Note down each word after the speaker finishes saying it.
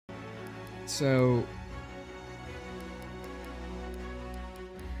So...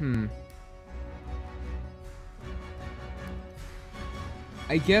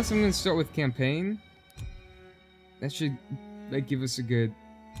 I guess I'm gonna start with campaign. That should, like, give us a good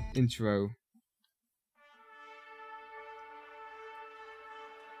intro.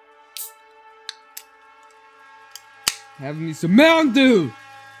 Have me some Mountain Dew!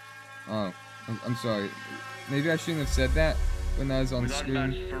 Oh, I'm sorry. Maybe I shouldn't have said that when I was on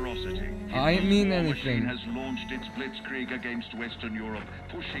screen. I didn't mean anything. Has launched its blitzkrieg against Western Europe,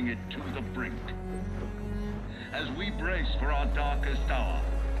 pushing it to the brink. As we brace for our darkest hour,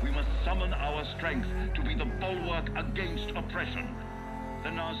 we must summon our strength to be the bulwark against oppression.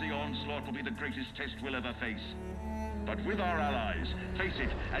 The Nazi onslaught will be the greatest test we'll ever face. But with our allies, face it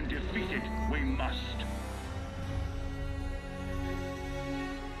and defeat it we must.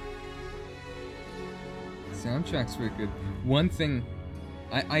 Soundtrack's pretty good. One thing,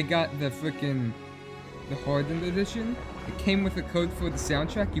 I got the hardened edition. It came with a code for the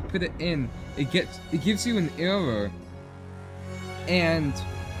soundtrack. You put it in, it gives you an error, and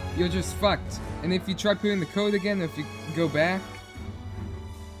you're just fucked. And if you try putting the code again, if you go back,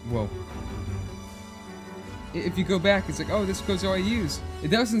 whoa. If you go back, it's like, oh, this code's already used. It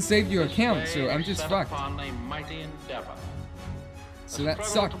doesn't save your account, so I'm just fucked. So that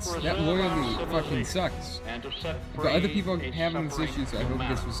sucks. That royally fucking sucks. But other people are having this issue, so I hope it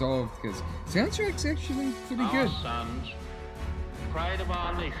gets resolved, because soundtrack's actually pretty good. Sons, pride of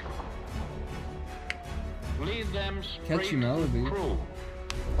our nation. Lead them Catchy melody. True.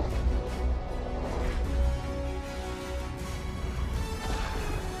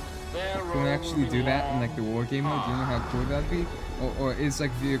 Can we actually do that in like the war game mode? Do you know how cool that'd be? Or is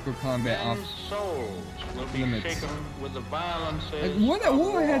like vehicle combat off limits? Like War at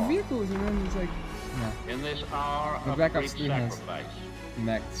War had vehicles, and then it's like, no. In this hour The of Black great Ops 3 has sacrifice,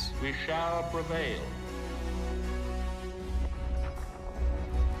 mechs. we shall prevail.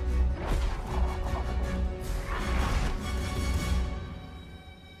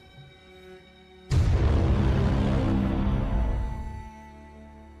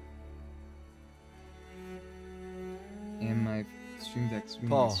 And my stream deck's being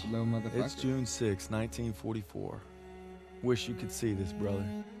Paul, slow motherfucker. it's June 6, 1944. Wish you could see this, brother.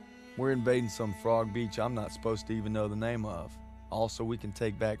 We're invading some frog beach I'm not supposed to even know the name of. Also, we can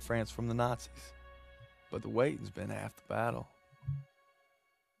take back France from the Nazis. But the waiting's been half the battle.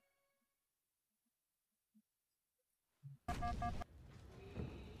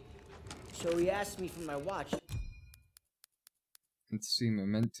 So he asked me for my watch. Let's see,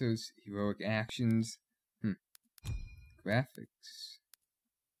 mementos, heroic actions. Graphics.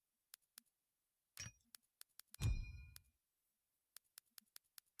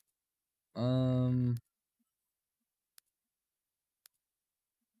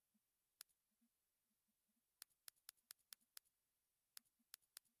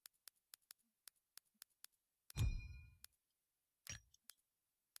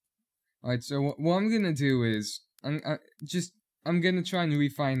 Alright, so what I'm gonna do is I'm gonna try and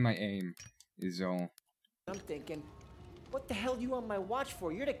refine my aim, is all. I'm thinking, what the hell do you want my watch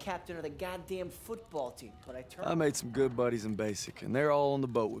for? You're the captain of the goddamn football team. But I made some good buddies in basic, and they're all on the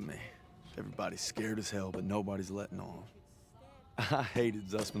boat with me. Everybody's scared as hell, but nobody's letting on. I hated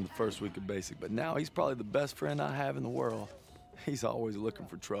Zussman the first week of basic, but now he's probably the best friend I have in the world. He's always looking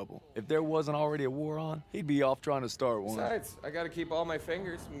for trouble. If there wasn't already a war on, he'd be off trying to start one. Besides, I gotta keep all my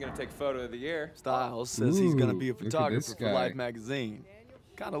fingers. I'm gonna take photo of the year. Styles says he's gonna be a look at photographer this for guy. Life magazine.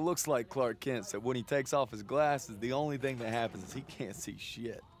 Kinda looks like Clark Kent, said when he takes off his glasses, the only thing that happens is he can't see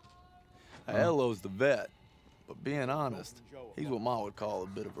shit. Elo's the vet, but being honest, he's what Ma would call a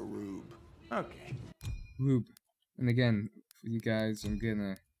bit of a rube. Okay. Rube. And again, for you guys, I'm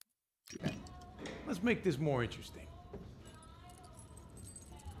gonna do that. Let's make this more interesting.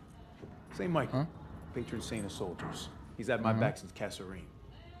 St. Michael, patron saint of soldiers. He's had my back since Kasserine.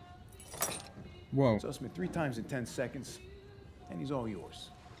 Whoa. Suss me 3 times in 10 seconds, and he's all yours.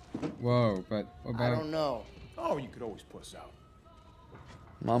 Whoa, but what about... I don't know. Oh, you could always puss out.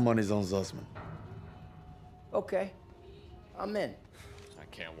 My money's on Zussman. Okay, I'm in. I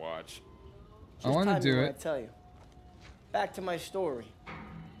can't watch. I want to do I it. tell you. Back to my story.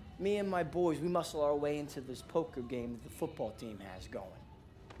 Me and my boys, we muscle our way into this poker game that the football team has going.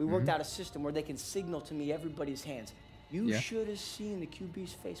 We worked out a system where they can signal to me everybody's hands. You should have seen the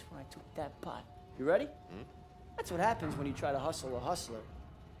QB's face when I took that pot. You ready? That's what happens when you try to hustle a hustler.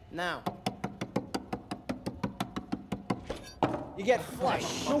 Now, you get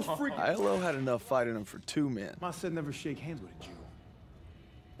flushed. No freaking. Ilo had enough fight in him for 2 men. Ma said never shake hands with a Jew.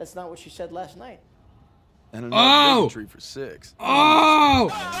 That's not what she said last night. And enough bigotry for 6. Oh!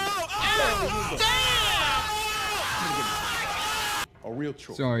 real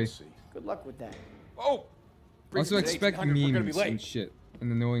trophy. Sorry. to see. Good luck with that. Oh! Also expect 1800, we're gonna be memes late. and shit.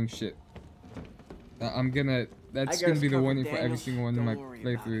 And annoying shit. That's I gonna got be the us warning covered, for every Daniels. single one of Don't my worry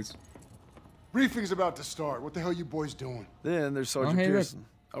about playthroughs. Briefing's about to start. What the hell you boys doing? Then there's Sergeant hey, look. Pearson.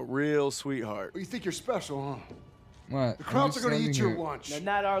 A real sweetheart. Oh, you think you're special, huh? What? The I'm crowds just are gonna standing eat your here. lunch. No,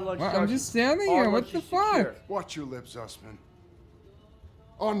 not our lunch. What? I'm Sergeant. just standing Our here. What lunch the is secure. fuck? Watch your lips, Zussman.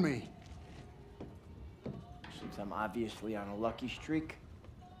 On me. Since I'm obviously on a lucky streak,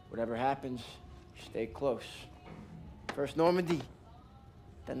 whatever happens, stay close. First Normandy,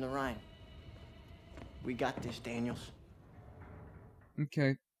 then the Rhine. We got this, Daniels.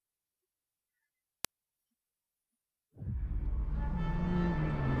 Okay.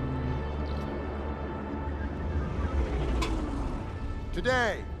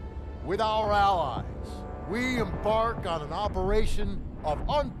 Today, with our allies, we embark on an operation of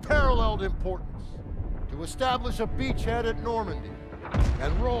unparalleled importance to establish a beachhead at Normandy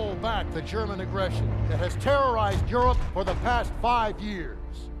and roll back the German aggression that has terrorized Europe for the past 5 years.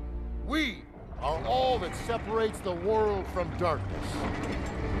 We are all that separates the world from darkness.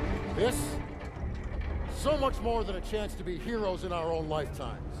 This, so much more than a chance to be heroes in our own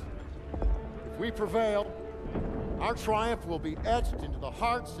lifetimes. If we prevail, our triumph will be etched into the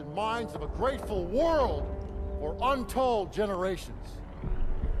hearts and minds of a grateful world for untold generations.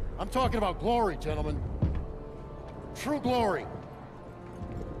 I'm talking about glory, gentlemen. True glory.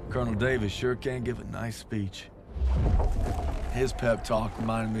 Colonel Davis sure can give a nice speech. His pep talk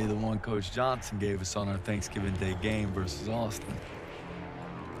reminded me of the one Coach Johnson gave us on our Thanksgiving Day game versus Austin.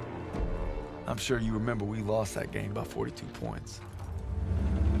 I'm sure you remember we lost that game by 42 points.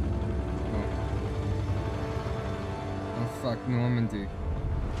 Oh fuck, Normandy.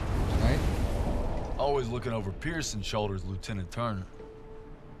 Right? Always looking over Pearson's shoulders, Lieutenant Turner.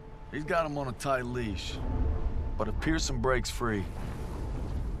 He's got him on a tight leash. But if Pearson breaks free,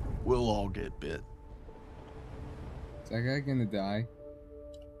 we'll all get bit. Is that guy gonna die?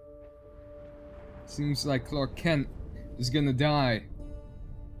 Seems like Clark Kent is gonna die.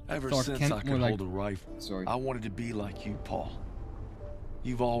 Ever Clark since Kent, I could more like- hold a rifle, Sorry. I wanted to be like you, Paul.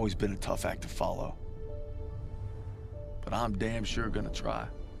 You've always been a tough act to follow. But I'm damn sure gonna try.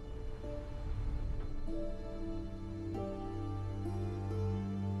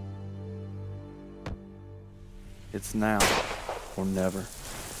 It's now or never.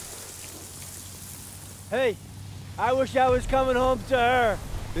 Hey, I wish I was coming home to her.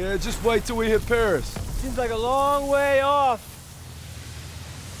 Yeah, just wait till we hit Paris. Seems like a long way off.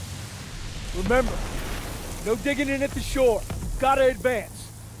 Remember, no digging in at the shore. You've gotta advance.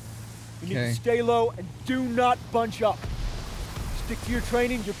 You need Okay. to stay low and do not bunch up. Stick to your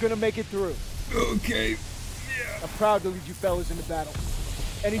training, you're gonna make it through. Okay. I'm proud to lead you fellas into battle.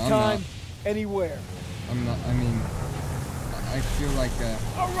 Anytime, anywhere. I'm not, I mean, I feel like,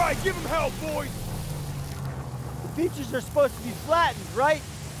 All right, give him hell, boys! The beaches are supposed to be flattened, right?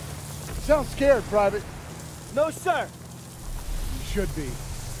 Sound scared, Private. No, sir. You should be.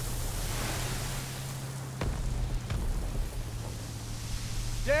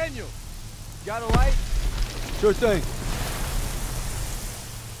 Daniel, got a light? Sure thing.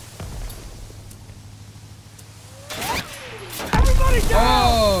 Everybody down!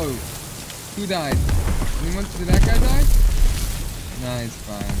 oh! Who died? Anyone, did that guy die? Nah, he's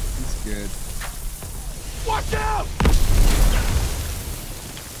fine. He's good. Watch out!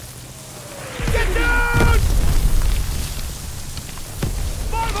 Get down!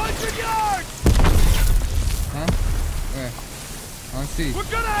 500 yards! Huh? Where? I don't see. We're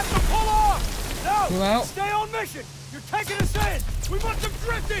gonna have to pull off! No! Pull out? Stay on mission! You're taking us in! We want them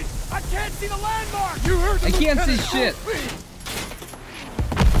drifting! I can't see the landmark! You heard the I can't see lieutenant. shit. Full speed.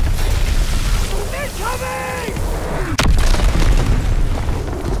 Incoming!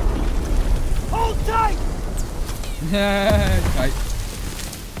 Hold tight! Tight.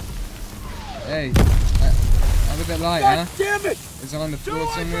 Hey, how did that light, God huh? damn it! Is it on the floor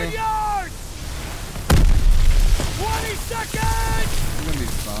 200 somewhere? yards! 20 seconds! We're gonna be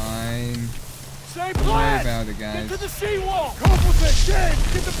fine. Same Don't worry plan! about it, guys. Get to the seawall! Complement,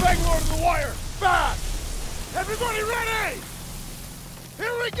 James! Get the Bangalore to the wire! Fast! Everybody ready!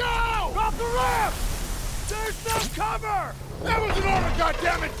 Here we go! Drop the ramp! There's no cover! That was an order,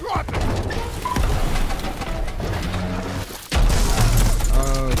 goddammit! Drop it!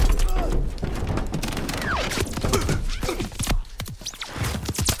 Oh.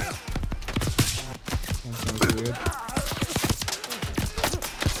 That sounds weird.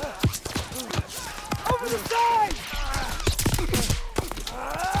 Over the side!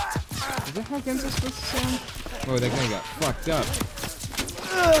 Is that how guns are supposed to sound? Oh, that guy got fucked up.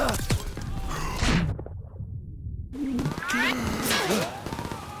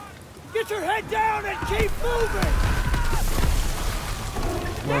 Lie down and keep moving!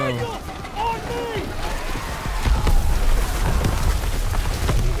 Daniel, on me!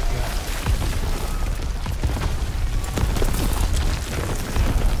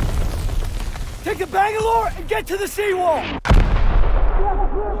 Take the Bangalore and get to the seawall! We have a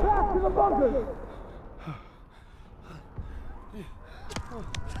clear path to the bunkers!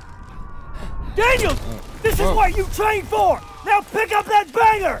 Daniel! This is what you trained for! Now pick up that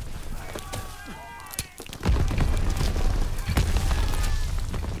banger!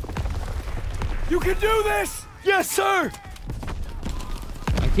 You can do this! Yes, sir!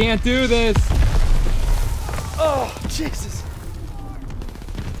 I can't do this! Oh, Jesus!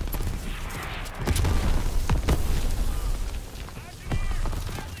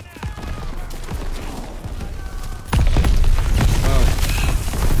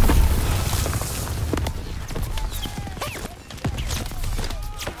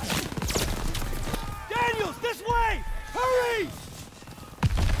 Daniels, this way! Hurry!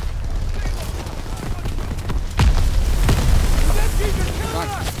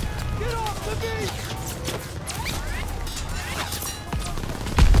 Get off the beach!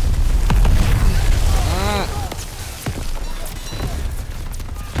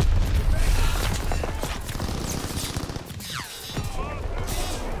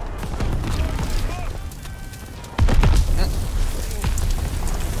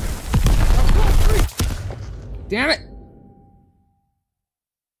 Damn it!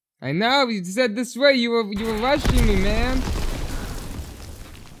 I know, you said this way, you were rushing me, man.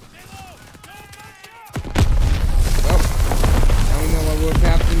 Well, I don't know what would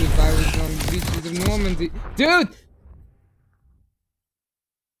have happened if I was on the beaches of Normandy. Dude!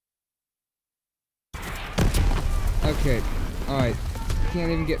 Okay, alright.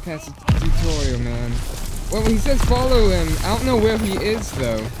 Can't even get past the tutorial, man. Well, he says follow him. I don't know where he is,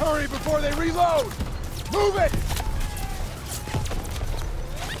 though. Hurry before they reload! Move it!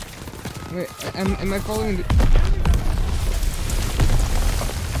 Wait, am I following the...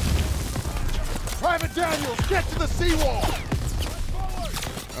 Private Daniels, get to the seawall!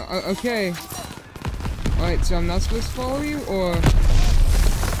 Okay. Alright, so I'm not supposed to follow you, or...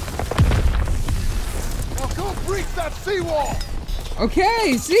 Now go breach that seawall!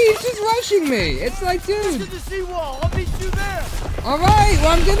 Okay, see, he's just rushing me. It's like, dude. Get to the seawall, I'll meet you there! Alright,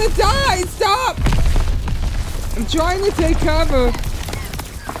 well, I'm gonna die. Stop! I'm trying to take cover.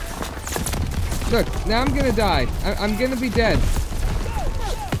 Look, now I'm gonna die. I'm gonna be dead.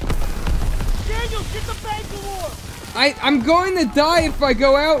 Daniel, get the Bangalore! I'm going to die if I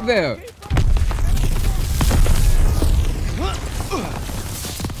go out there.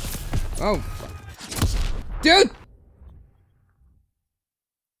 Oh. Dude!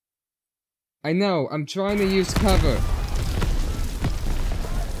 I know, I'm trying to use cover.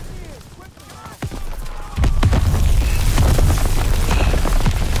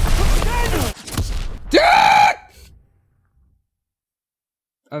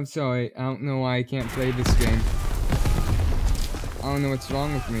 I'm sorry, I don't know why I can't play this game. I don't know what's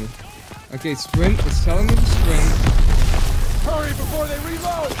wrong with me. Okay, sprint, it's telling me to sprint. Hurry before they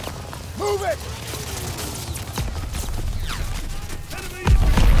reload! Move it!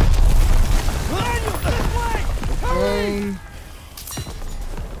 Daniel, this way! Hurry!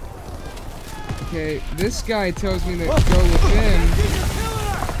 Okay, this guy tells me to go with him.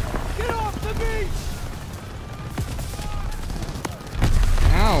 Get off the beach!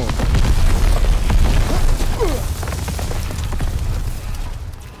 Ow.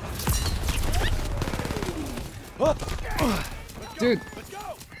 Dude.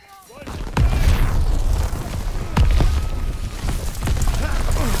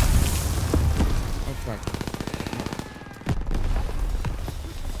 Oh fuck.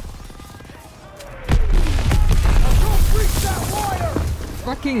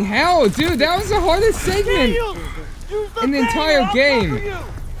 Fucking hell, dude, that was the hardest segment in the entire game.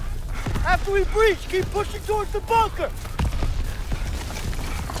 After we breach, keep pushing towards the bunker.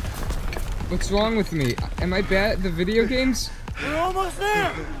 What's wrong with me? Am I bad at the video games? We're almost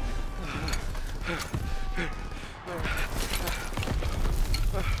there.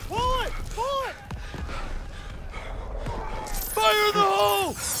 Pull it! Pull it! Fire the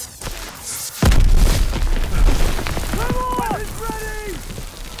hole! Come on! It's ready!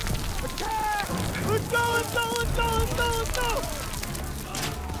 Attack! Let's go! Let's go! Let's go! Let's go! Let's go!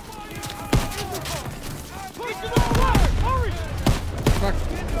 Push it all right! Hurry! Fuck.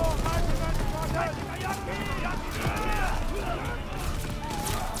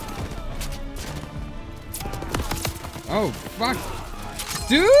 Oh, fuck.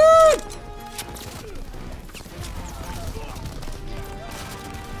 Dude!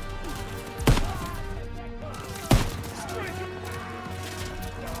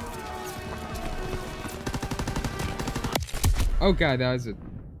 Oh god, that was a...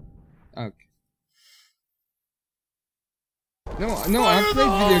 Okay. No, I've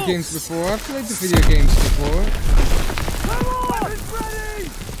played video games before. I've played the video games before. Come on! It's ready!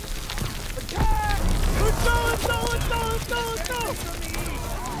 Attack! Let's go!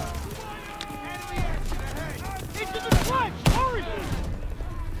 Into the trench! Hurry!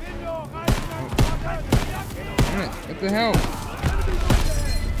 What the hell?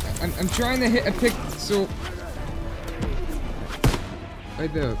 I'm trying to hit a pixel.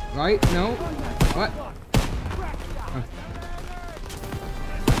 Right there. Right? No? What? Oh.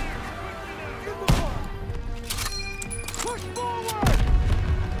 Push forward!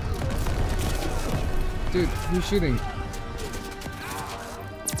 Dude, who's shooting?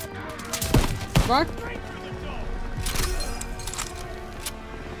 Fuck!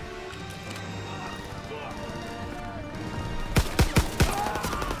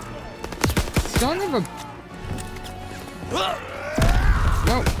 Son of a...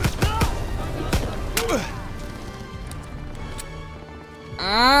 No!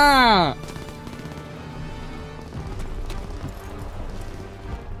 Ah!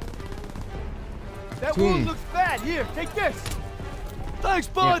 That wound looks bad. Here, take this. Thanks,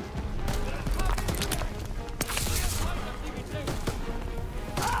 bud.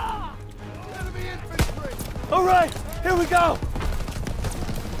 Enemy infantry. All right, here we go.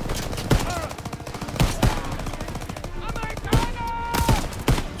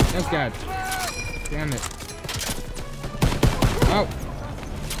 Oh god. Damn it. Oh.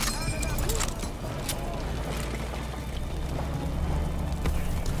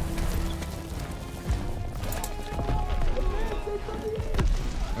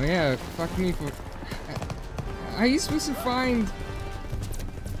 Oh yeah, fuck me for... How are you supposed to find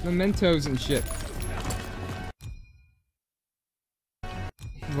mementos and shit?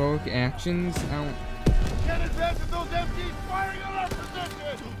 Heroic actions? I don't... Get advance of those MGs firing on our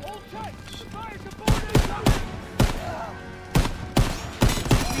position! Hold tight! The fire support is coming!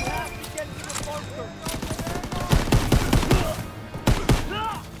 We have to get to the bunker!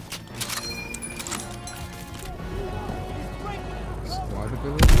 Squad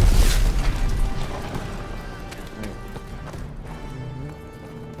abilities? Right.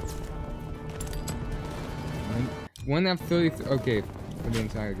 1 out of 33. Okay, for the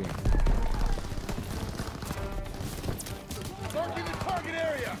entire game. Marking the target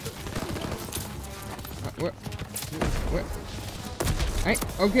area! What? What? Hey,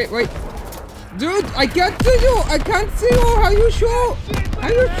 okay, wait. Dude, I can't see you! I can't see you! How you shoot? How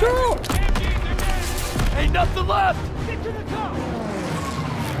you shoot? Ain't nothing left! Get to the top!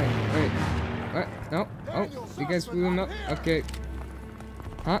 Wait. What? No. Oh, you guys blew him up? Okay.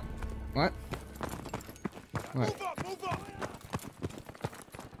 Huh? What? What? Move up, move up!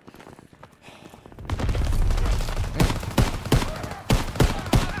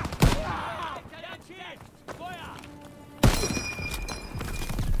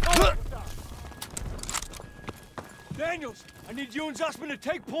 Daniels, I need you and Zussman to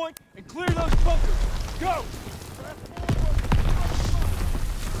take point and clear those bunkers. Go!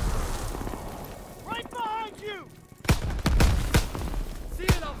 Right behind you!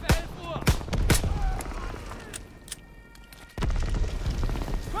 Ziel auf 11 Uhr!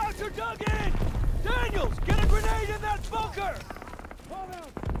 Crowds are dug in! Daniels, get a grenade in that bunker!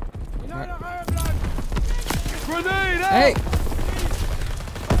 Grenade out! Hey!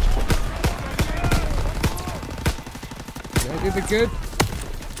 Did I do the good?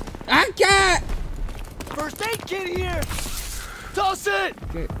 I got! First aid kit here! Toss it!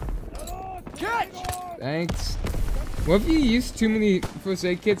 Okay. Catch! Thanks. What if you use too many first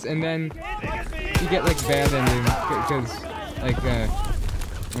aid kits and then you get like bad ending because like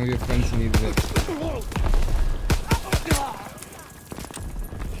one of your friends needed it?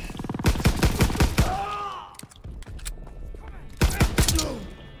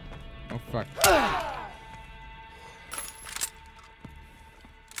 Oh fuck.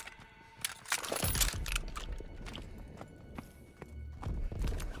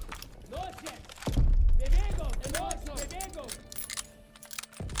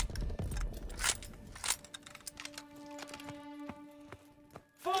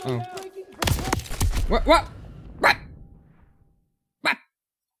 Oh. What? What? What? What?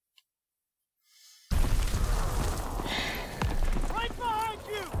 Right behind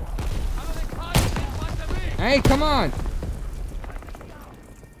you! Hey, come on!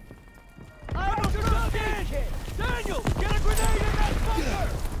 Daniel, get a grenade in that bunker!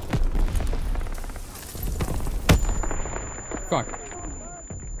 Fuck.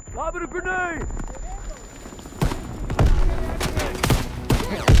 Lob it a grenade!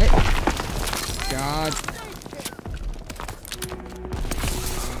 Hey. God.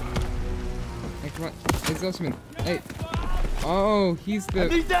 What? It's Usman. Hey. Oh, he's the. I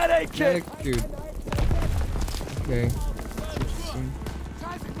need that AK! medic dude. Okay. That's interesting.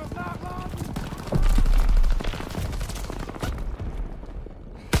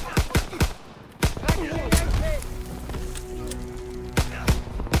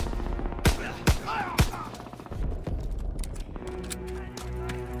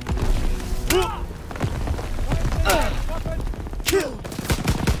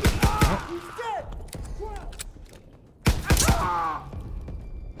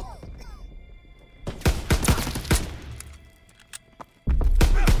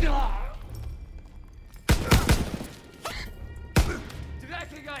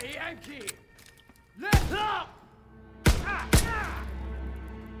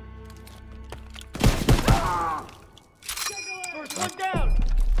 First one down!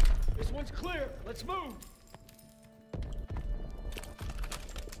 This one's clear. Let's move!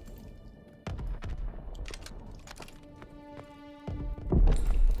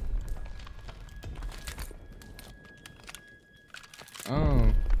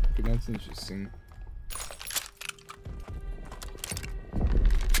 Oh, okay, that's interesting.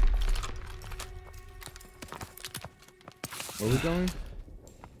 Where are we going?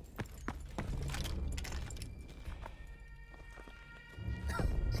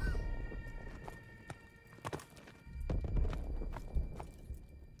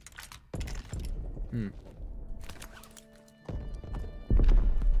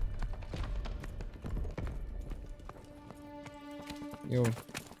 Yo,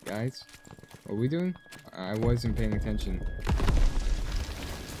 guys, what are we doing? I wasn't paying attention.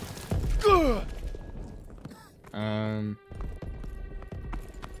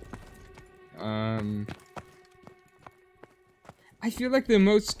 I feel like the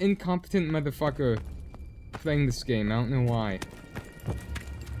most incompetent motherfucker playing this game. I don't know why.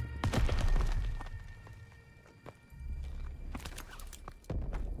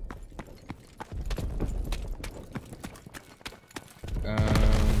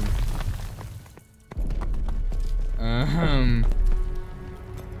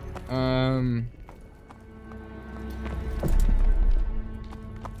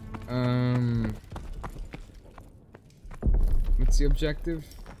 What's the objective?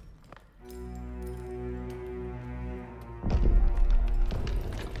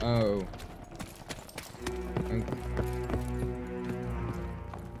 Oh. Okay.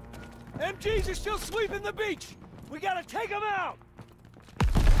 MGs are still sweeping the beach! We gotta take them out!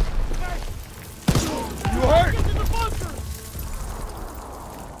 You hurt? Get to the bunker!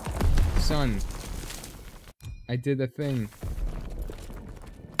 Son. I did a thing.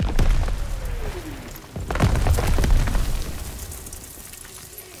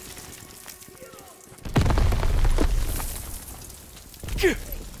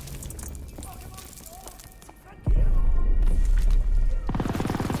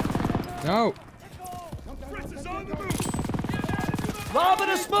 No! Lob in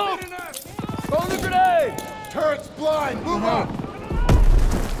a smoke! Throw the grenade! Turret's blind! Move up!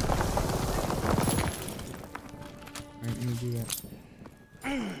 Alright, let me do that.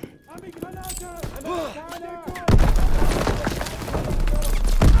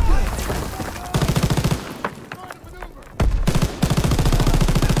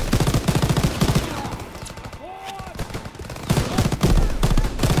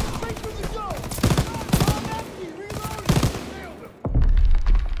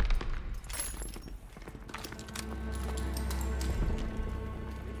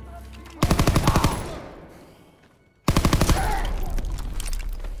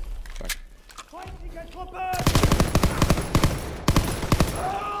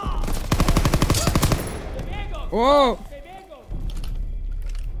 Whoa!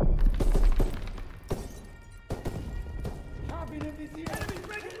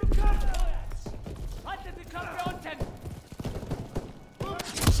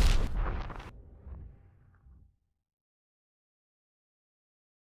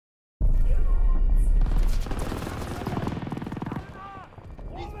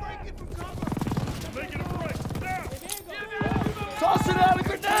 Tossing out a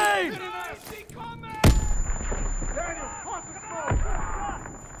grenade!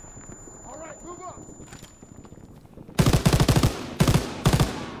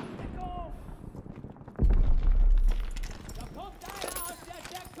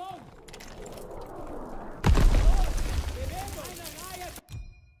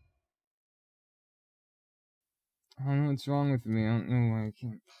 I don't know what's wrong with me. I don't know why I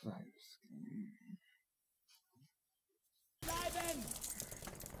can't play this game.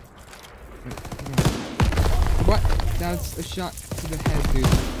 What? That's a shot to the head, dude.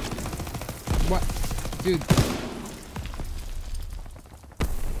 What? Dude.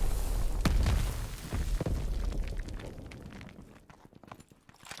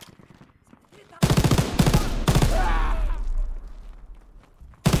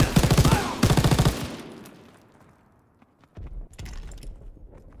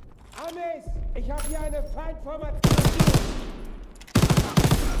 Amis, ich habe hier eine Feindformation.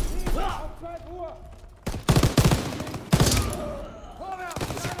 Auf 12 Uhr.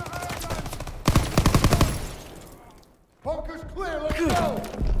 Bunker's clear, let's go!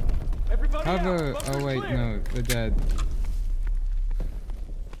 Everybody Cover. out. Oh wait, no, they're dead.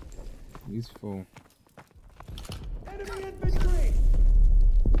 Useful. Enemy infantry.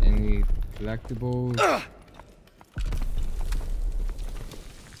 Any collectibles?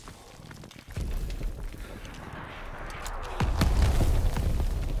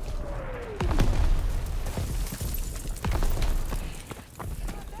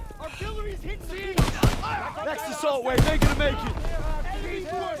 Artillery's hitting me. Next assault wave, ain't gonna make it. Enemies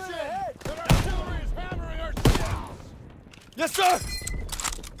pushing. That artillery is hammering our shells. Yes, sir!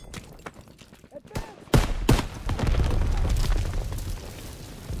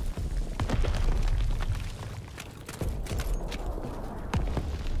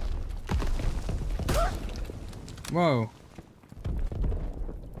 Whoa.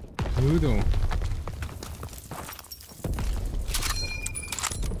 Brutal.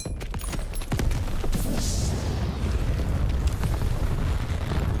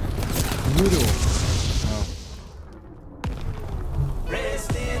 Brutal. Oh.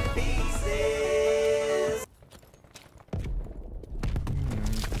 Rest in pieces.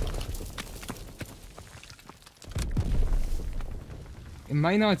 It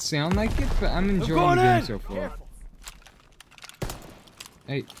might not sound like it, but I'm enjoying the game so far. Careful.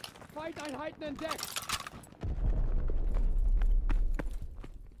 Hey. Feindeinheiten entdeckt.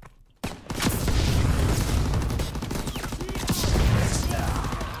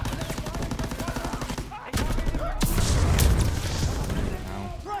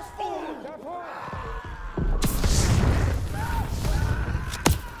 Press forward.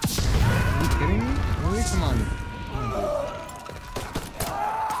 Are you kidding me? Really? Come on.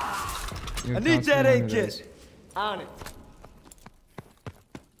 I need that aid kit. On it.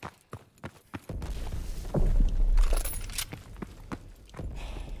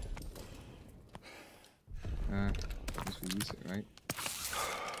 Guess we use it, right?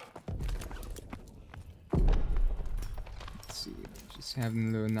 Let's see. Just having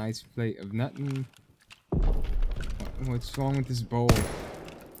a little nice plate of nothing. What's wrong with this bowl?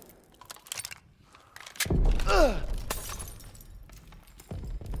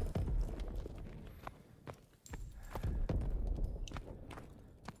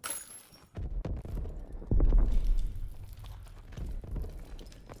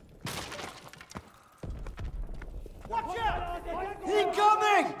 Watch out!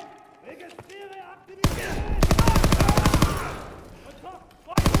 Incoming!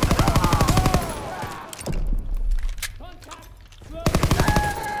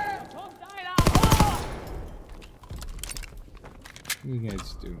 What are you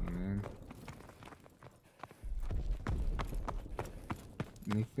guys doing, man?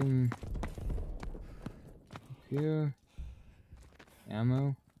 Anything up here?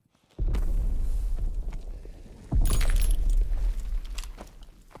 Ammo?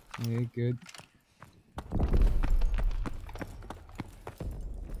 Yeah, good.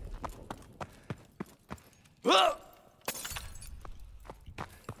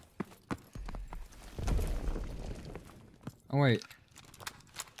 Oh wait.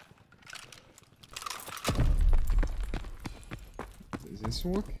 Does this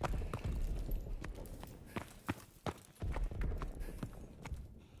work?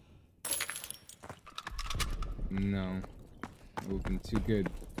 No. Looking too good.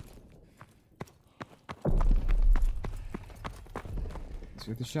 It's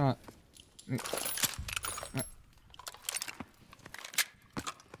worth a shot.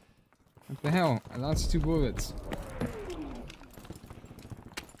 What the hell? I lost 2 bullets.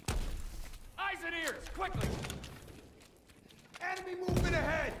 Eyes and ears, quickly! Enemy movement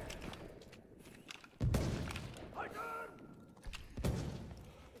ahead!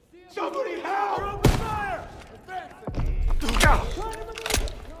 Somebody help! Open fire!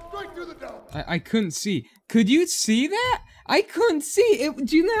 Straight through the dome. I couldn't see. Could you see that? I couldn't see it.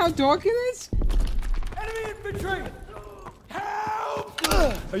 Do you know how dark it is? Enemy infantry!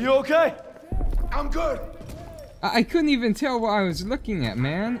 Help! Are you okay? I'm good. I couldn't even tell what I was looking at,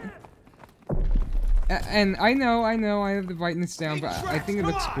 man. And I know, I have the brightness down, but I think it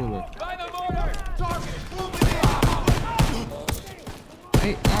looks cooler. By the mortar! Target moving in!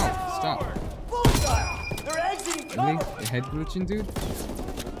 Hey, ow, stop. Really? The head glitching, dude?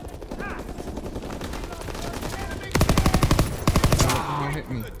 Oh, hit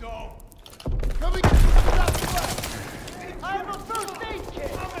me. I have a first aid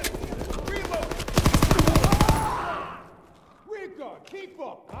kit! Reload! We're gone. Keep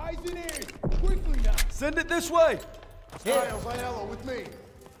up. Eyes and ears. Quickly now. Send it this way! Styles, Aiello, with me.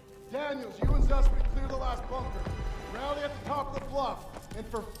 Daniels, you and Zussman clear the last bunker. Rally at the top of the bluff. And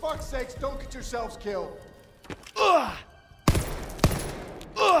for fuck's sakes, don't get yourselves killed.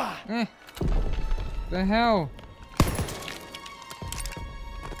 The hell?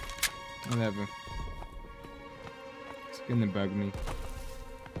 Whatever. It's gonna bug me.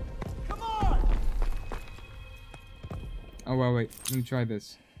 Come on! Oh, well, wait. Let me try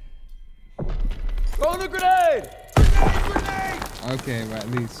this. Throw the grenade! Grenade! Okay, well,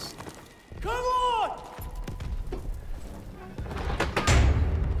 at least. Come on!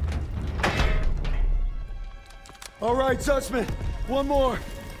 All right, Zussman. One more.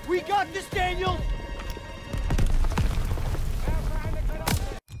 We got this, Daniel!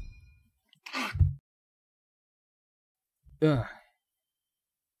 Ugh.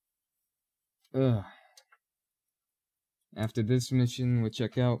 Ugh. After this mission, we'll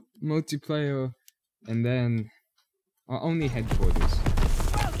check out multiplayer, and then our only headquarters.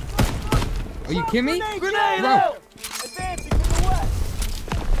 Are you kidding me? Grenade Bro. out! Advancing from the west!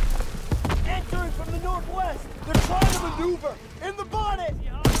 Entering from the northwest! They're trying to maneuver! In the bonnet!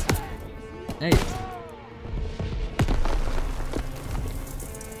 Hey.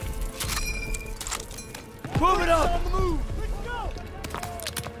 Move it up! On the move! Let's go!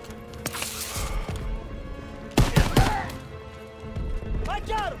 I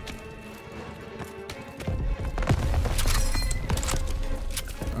got him!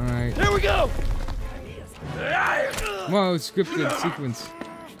 Alright. Here we go! Whoa, scripted sequence.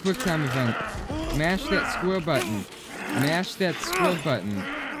 Quick time event. Mash that square button. Mash that square button.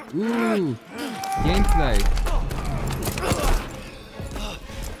 Ooh. Gameplay.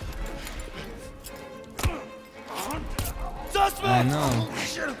 I know.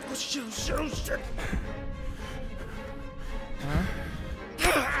 Huh?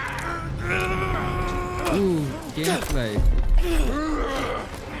 Ooh, gameplay.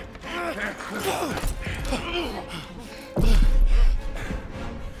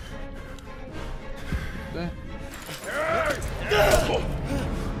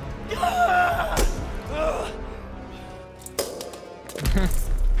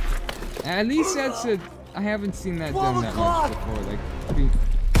 At least that's a. I haven't seen that done that much before. Like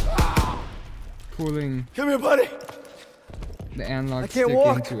pulling. Come here, buddy. The analog I stick can't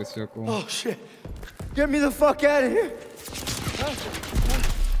walk. into a circle. Oh shit! Get me the fuck out of here!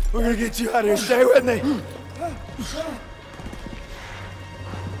 We're gonna get you out of here. Stay with me.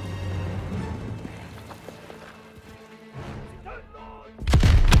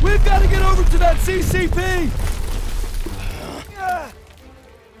 We've got to get over to that CCP.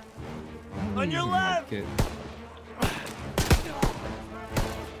 On your left! Kid.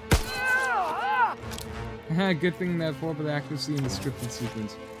 Good thing that forward accuracy in the scripted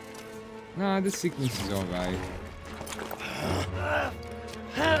sequence. Nah, this sequence is alright.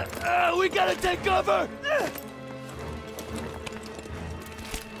 We gotta take cover!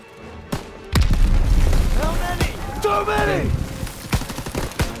 How many? Too many!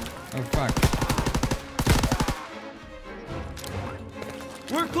 Oh fuck.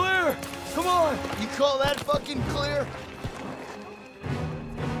 We're clear! Come on! You call that fucking clear?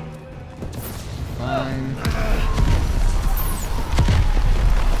 Fine.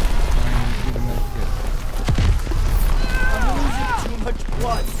 Fine, give him that I'm losing too much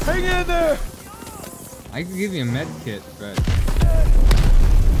blood. Hang in there! kit. I could give you a med kit, but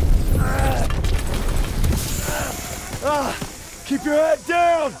Keep your head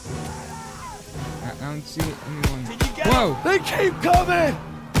down! I don't see anyone. Did you get Whoa! They keep coming!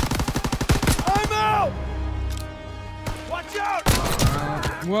 I'm out! Watch out!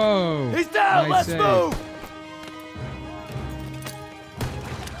 Whoa! He's down! Nice Let's save. move!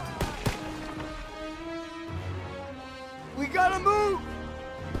 We gotta move!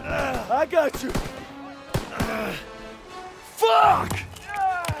 I got you! Fuck!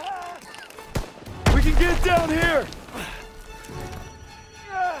 We can get down here!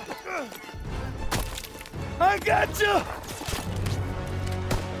 I got you!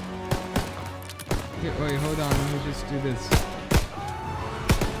 Here, wait, hold on. Let me just do this.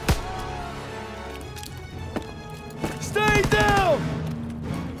 Stay down!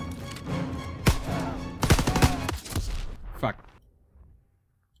 Fuck.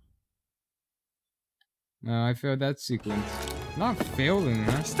 No, I failed that sequence. Not failing,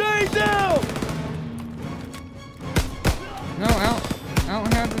 huh? Stay down! No, I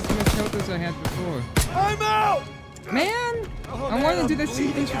don't have as much health as I had before. I'm out! Man! Oh, I wanted to do that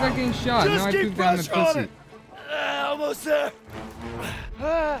same things without getting shot. Now I proved I'm a pussy. Almost there.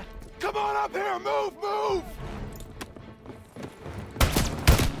 Come on up here! Move! Move!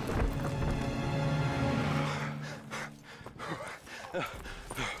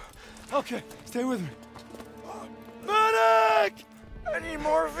 Okay, stay with me. Medic! I need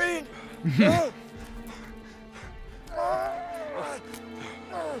morphine!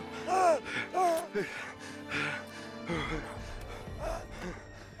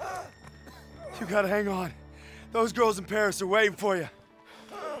 You gotta hang on. Those girls in Paris are waiting for you.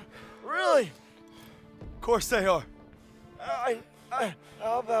 Really? Of course they are.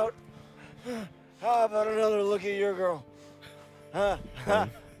 How about another look at your girl?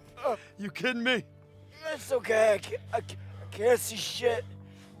 You kidding me? It's okay. I can't see shit.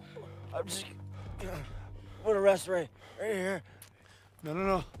 I'm just gonna rest right here.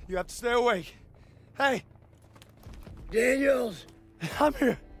 No. You have to stay awake. Hey! Daniels! I'm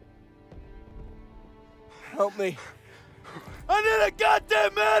here. Help me. I need a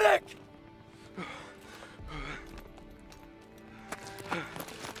goddamn medic!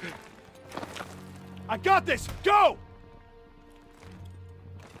 I got this! Go!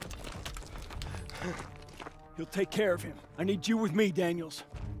 He'll take care of him. I need you with me, Daniels.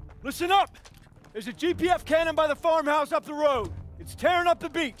 Listen up! There's a GPF cannon by the farmhouse up the road. It's tearing up the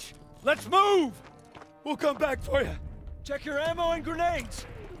beach. Let's move! We'll come back for you. Check your ammo and grenades.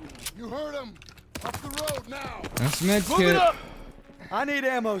 You heard him. Up the road now. That's med Move it kit. up! I need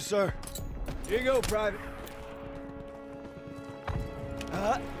ammo, sir. Here you go, Private.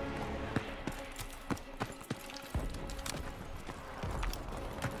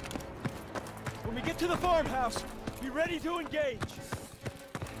 When we get to the farmhouse, be ready to engage.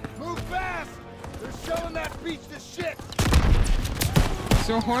 Move fast. They're shelling that beach to shit. It's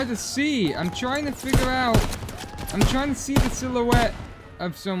so hard to see. I'm trying to figure out. I'm trying to see the silhouette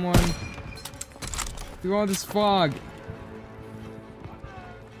of someone through all this fog.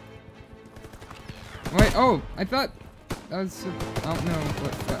 Wait, oh, I thought that was. I don't know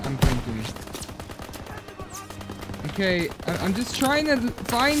what I'm thinking. Okay, I'm just trying to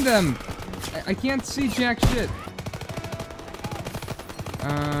find them. I can't see jack shit.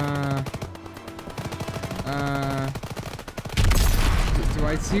 Do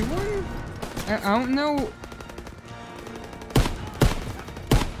I see one? I don't know.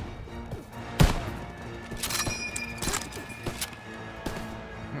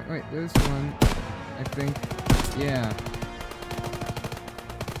 Wait, there's one. I think. Yeah.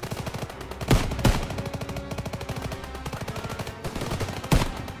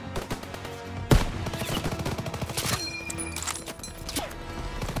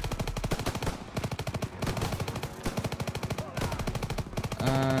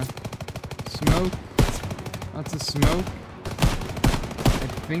 Smoke. Lots of smoke. I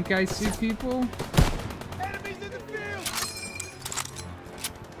think I see people. Enemies in the field.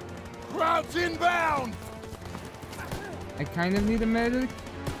 Crowds inbound. I kind of need a medic.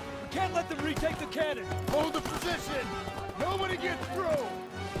 We can't let them retake the cannon. Hold the position. Nobody gets through.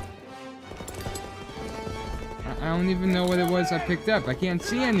 I don't even know what it was I picked up. I can't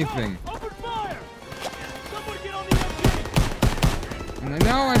see anything. Open fire! Someone get on the MG! And I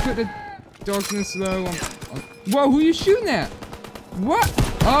know I put the darkness low on... Whoa, who are you shooting at? What?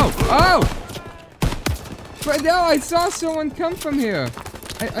 Oh! But no, I saw someone come from here.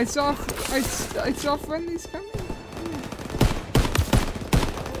 I saw friendlies coming.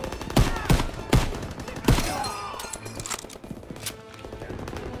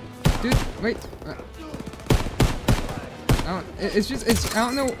 Dude, wait. I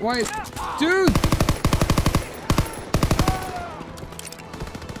don't know why. Dude!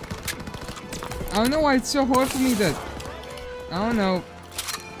 I don't know why it's so hard for me to, I don't know,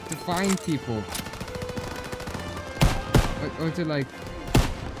 to find people. Or to like,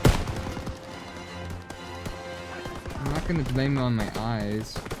 I'm not gonna blame it on my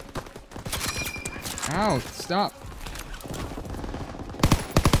eyes. Ow, stop.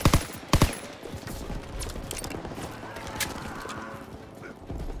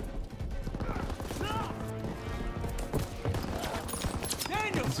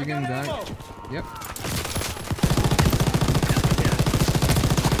 Is he gonna die? Yep.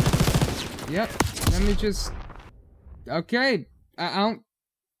 Yep. Let me just. Okay. I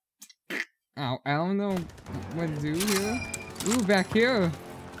don't know what to do here. Ooh, back here.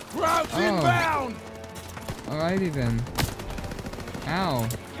 Crowds inbound. Alrighty then. Ow.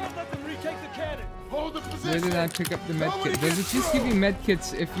 Can't let them retake the cannon. Hold the position. Where did I pick up the med kit? Does it just give you med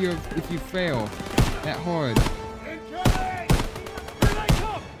kits if you fail that hard? Incoming.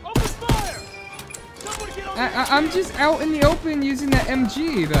 I'm just out in the open using that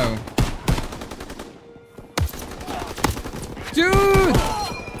MG though. Dude!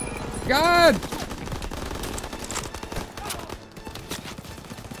 God!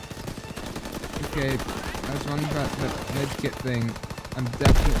 Okay, I was wrong about the medkit thing. I'm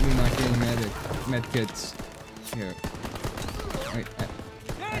definitely not getting medkits. Here. Wait, I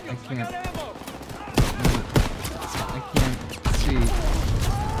can't. I can't see.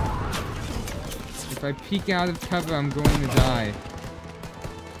 If I peek out of cover, I'm going to die.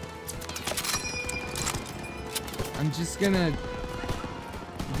 I'm just gonna...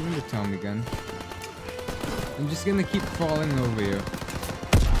 Give me the Tommy gun. I'm just gonna keep crawling over you.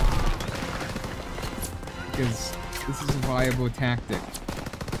 Because this is a viable tactic.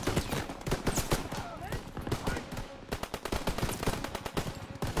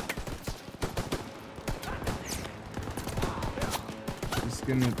 Just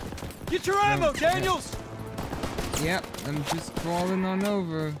gonna... Get your ammo, Daniels! Yep, I'm just crawling on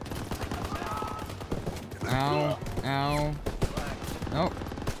over. Ow, ow. Nope.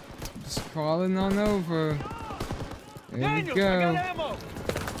 Just crawling on over. There we go. I got ammo.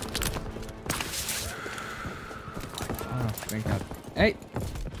 Oh, thank God. Hey!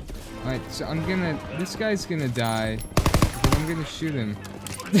 Alright, so I'm gonna... This guy's gonna die. But I'm gonna shoot him.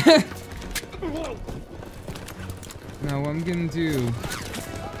 Now, what I'm gonna do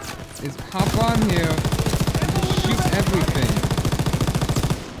is hop on here and just shoot everything.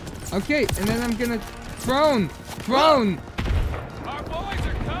 Okay, and then I'm gonna... Prone! Prone! Our boys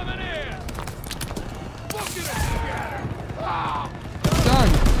are coming in! Look at us together!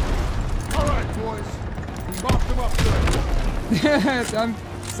 Done! Alright, boys. We mopped them up good. I'm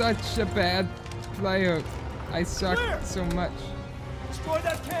such a bad player. I suck so much. Destroy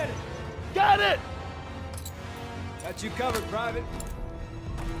that cannon! Got it! Got you covered, Private.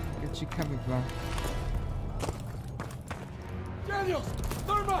 Get you covered, bro. Daniels!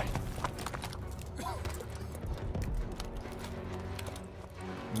 Thermite!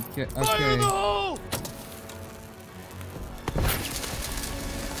 Okay, Fire in the hole!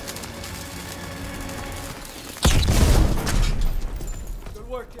 Good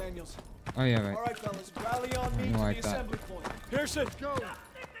work, Daniels. Oh yeah, right. All right, fellas, rally on me to like the that. assembly point. Pearson, go.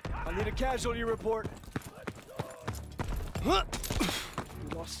 I need a casualty report. We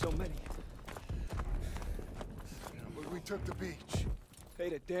lost so many. But we took the beach.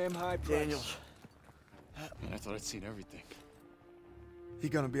 Paid a damn high price. Daniels. Man, I thought I'd seen everything. He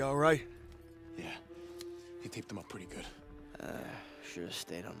gonna be all right? Yeah, he taped them up pretty good. Should have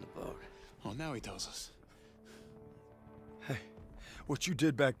stayed on the boat. Well, now he tells us. Hey, what you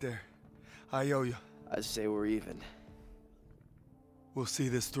did back there, I owe you. I'd say we're even. We'll see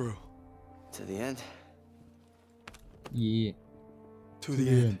this through. To the end? Yeah. To the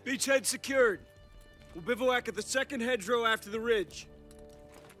end. Beachhead secured. We'll bivouac at the second hedgerow after the ridge.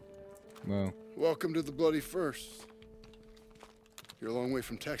 Whoa. Welcome to the bloody first. You're a long way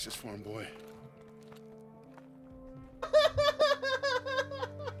from Texas, farm boy.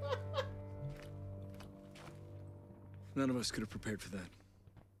 None of us could have prepared for that.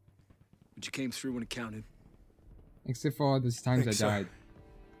 But you came through when it counted. Except for all those times Thanks, I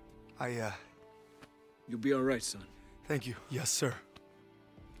died. You'll be all right, son. Thank you. Yes, sir.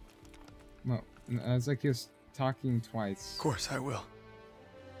 Well, it's like you're talking twice. Of course, I will.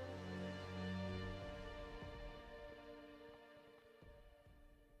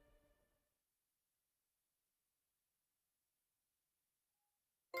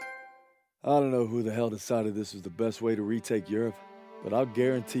 I don't know who the hell decided this was the best way to retake Europe, but I'll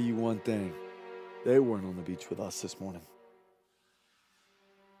guarantee you one thing. They weren't on the beach with us this morning.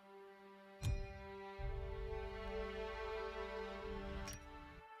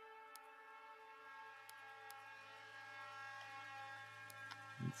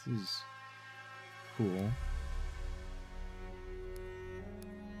 This is cool.